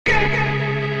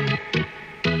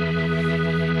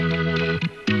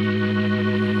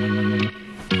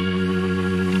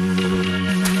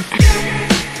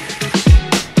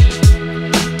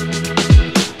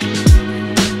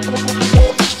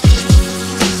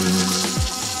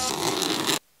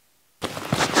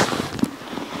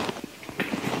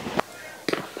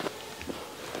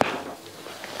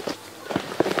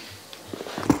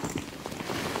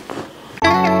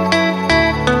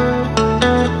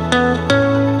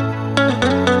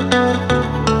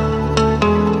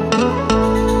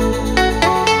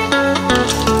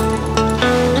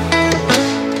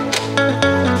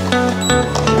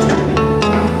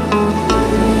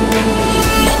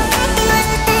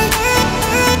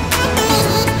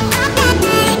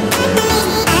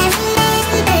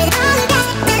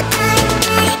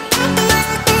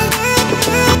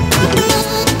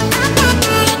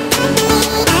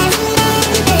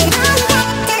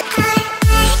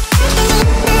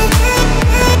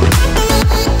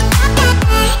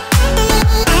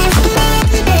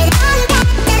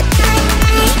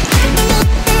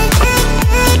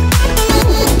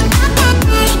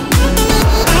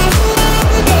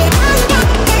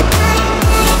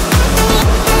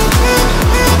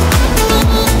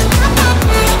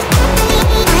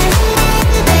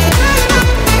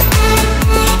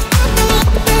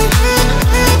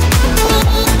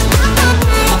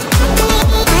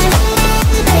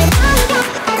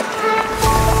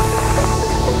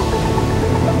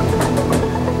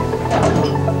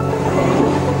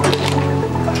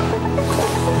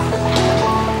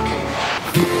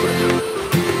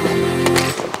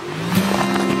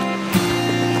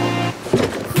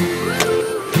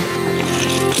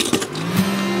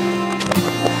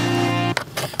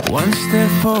One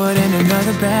step forward and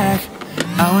another back.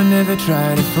 I would never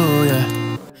try to fool ya.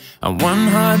 I'm one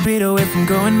heartbeat away from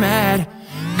going mad.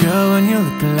 Girl, when you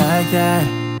look like that.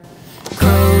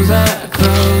 Closer,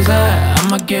 closer,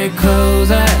 I'ma get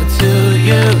closer to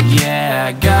you.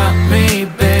 Yeah, got me,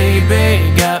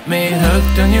 baby, got me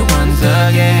hooked on you once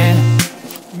again.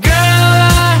 Girl,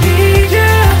 I need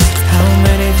you. How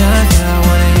many times do I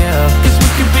wanna yell? 'Cause we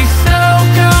could be so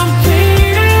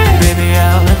complete. Baby,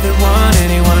 I'll never want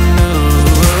anyone new.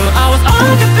 I was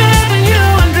on the bed when you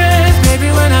undressed. Baby,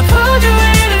 when I pulled you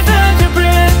in and felt your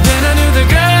breath, then I knew the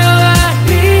girl I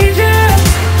need you.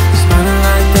 Smiling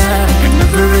like that, I could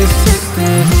never resist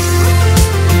it.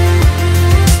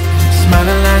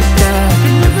 Smiling like that, I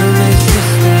could never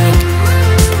resist it.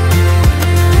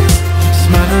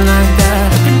 Smiling like that,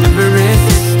 I could never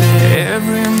resist it.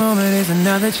 Every moment is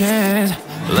another chance.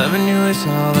 Loving you is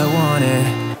all I wanted.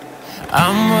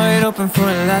 I'm wide open for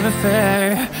a love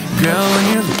affair. Girl, when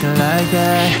you're looking like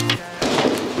that.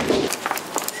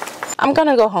 I'm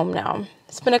gonna go home now.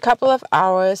 It's been a couple of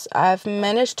hours. I've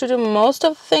managed to do most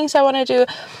of the things I want to do.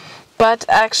 But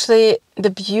actually, the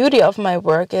beauty of my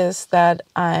work is that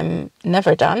I'm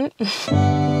never done.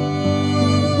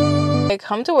 I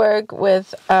come to work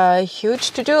with a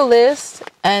huge to-do list,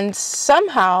 and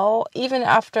somehow, even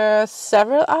after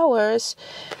several hours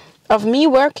of me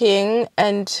working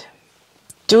and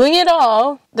doing it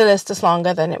all, the list is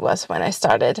longer than it was when I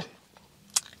started.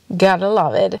 Gotta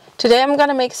love it. Today I'm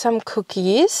gonna make some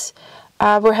cookies.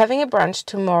 We're having a brunch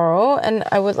tomorrow, and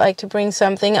I would like to bring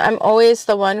something. I'm always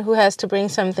the one who has to bring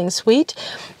something sweet,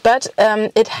 but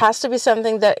it has to be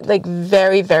something that like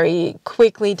very, very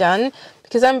quickly done,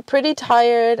 because I'm pretty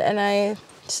tired and I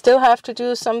still have to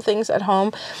do some things at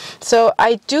home. So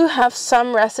I do have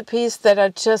some recipes that are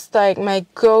just like my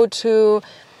go-to.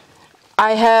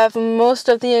 I have most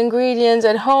of the ingredients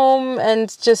at home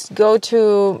and just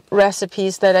go-to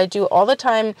recipes that I do all the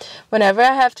time whenever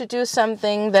I have to do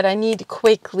something that I need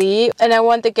quickly. And I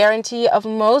want the guarantee of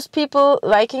most people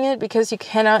liking it, because you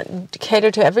cannot cater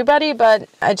to everybody, but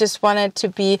I just want it to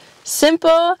be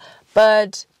simple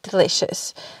but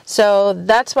delicious. So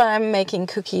that's why I'm making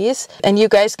cookies, and you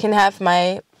guys can have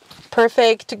my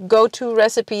perfect go-to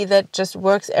recipe that just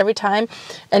works every time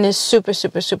and is super,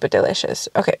 super, super delicious.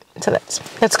 Okay, so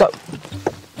let's go.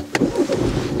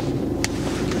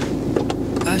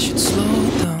 I should slow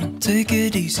down, take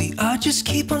it easy. I just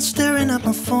keep on staring at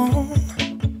my phone.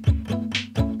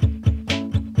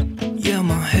 Yeah,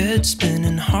 my head's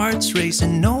spinning, heart's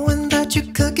racing, knowing that you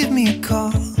could give me a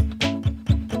call.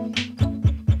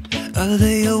 I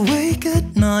lay awake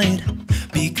at night,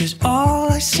 because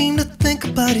all I seem to think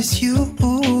about is you.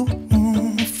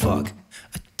 Fuck,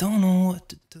 I don't know what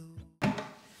to do.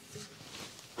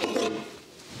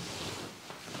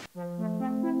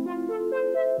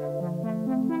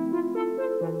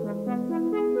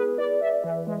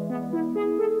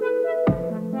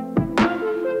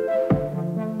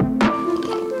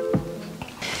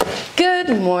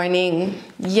 Good morning.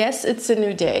 Yes, it's a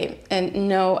new day, and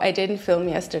no, I didn't film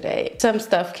yesterday. Some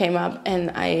stuff came up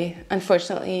and I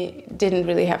unfortunately didn't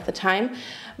really have the time,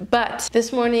 but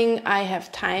this morning I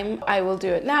have time. I will do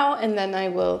it now, and then I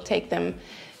will take them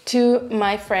to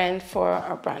my friend for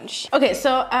our brunch. Okay,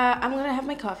 so I'm gonna have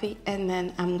my coffee and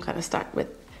then I'm gonna start with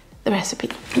the recipe.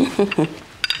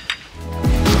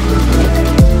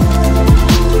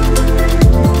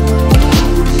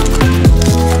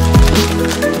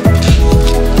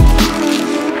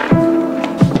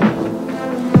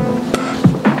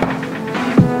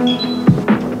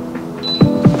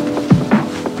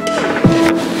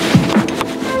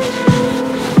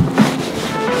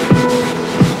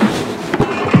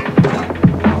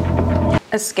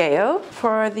 A scale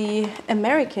for the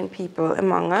American people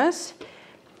among us.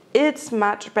 It's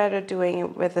much better doing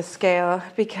it with a scale,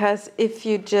 because if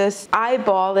you just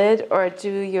eyeball it or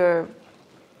do your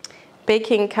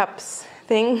baking cups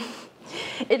thing,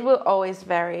 it will always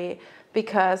vary,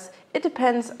 because it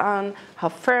depends on how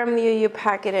firmly you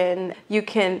pack it in. You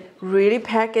can really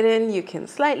pack it in, you can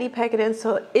slightly pack it in,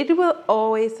 so it will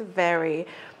always vary.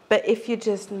 But if you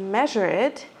just measure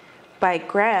it by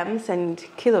grams and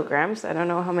kilograms, I don't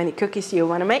know how many cookies you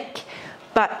want to make,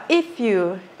 but if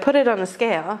you put it on a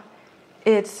scale,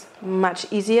 it's much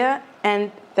easier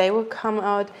and they will come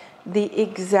out the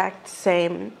exact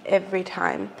same every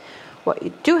time. What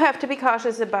you do have to be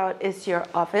cautious about is your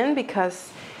oven, because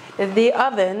the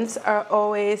ovens are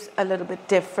always a little bit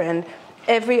different.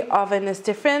 Every oven is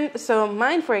different. So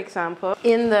mine, for example,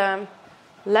 in the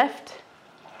left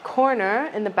corner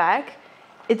in the back,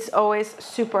 it's always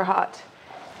super hot,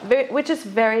 which is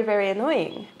very, very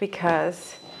annoying,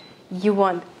 because you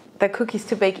want the cookies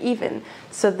to bake even.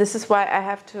 So this is why I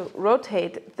have to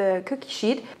rotate the cookie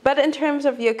sheet. But in terms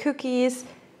of your cookies,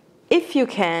 if you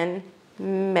can,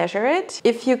 measure it.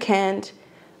 If you can't,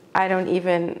 I don't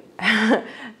even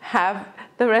have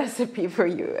the recipe for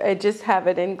you. I just have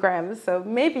it in grams, so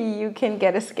maybe you can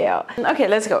get a scale. Okay,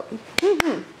 let's go.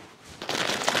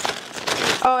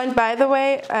 Oh, and by the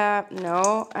way,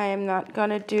 no, I am not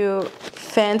gonna do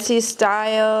fancy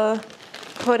style,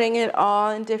 putting it all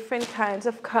in different kinds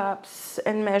of cups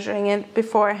and measuring it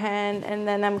beforehand, and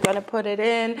then I'm gonna put it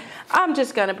in. I'm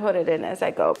just gonna put it in as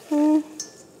I go.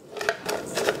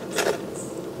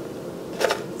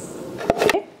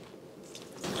 Okay.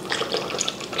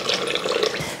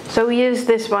 So we use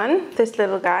this one, this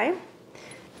little guy,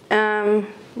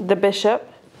 the bishop.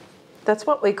 That's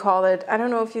what we call it. I don't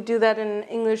know if you do that in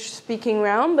English-speaking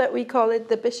realm, but we call it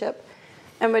the bishop.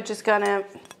 And we're just gonna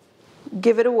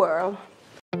give it a whirl.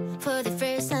 For the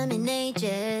first time in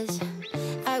ages,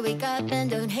 I wake up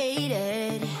and don't hate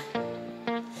it.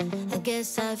 I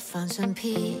guess I found some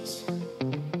peace.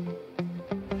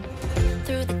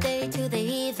 Through the day to the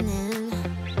evening,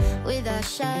 without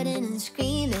shouting and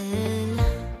screaming,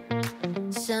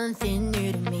 something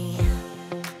new to me.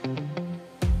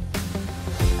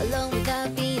 Alone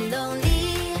without being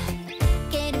lonely,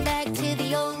 getting back to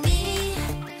the old me.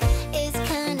 It's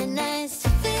kinda nice to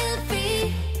feel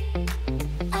free.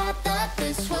 I thought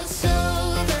this was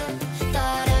sober,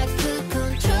 thought I could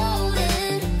control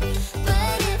it.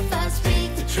 But if I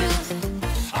speak the truth,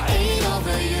 I ain't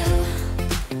over you.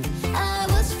 I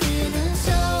was feeling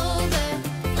sober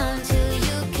until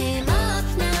you came up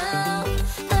now.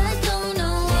 I don't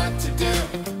know what to do.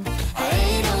 I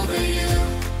ain't over you.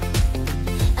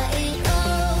 I ain't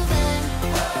over.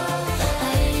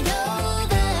 I ain't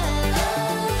over.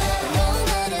 No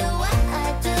matter what I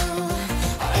do,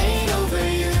 I ain't over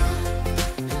you.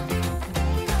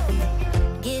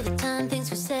 Give it time, things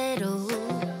will settle.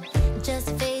 Just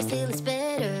a face till it's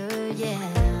better, yeah.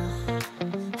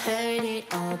 Heard it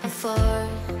all before.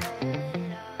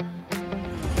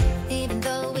 Even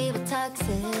though we were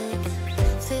toxic,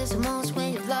 feels the most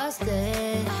when you've lost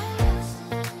it.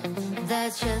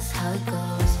 That's just how it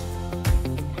goes.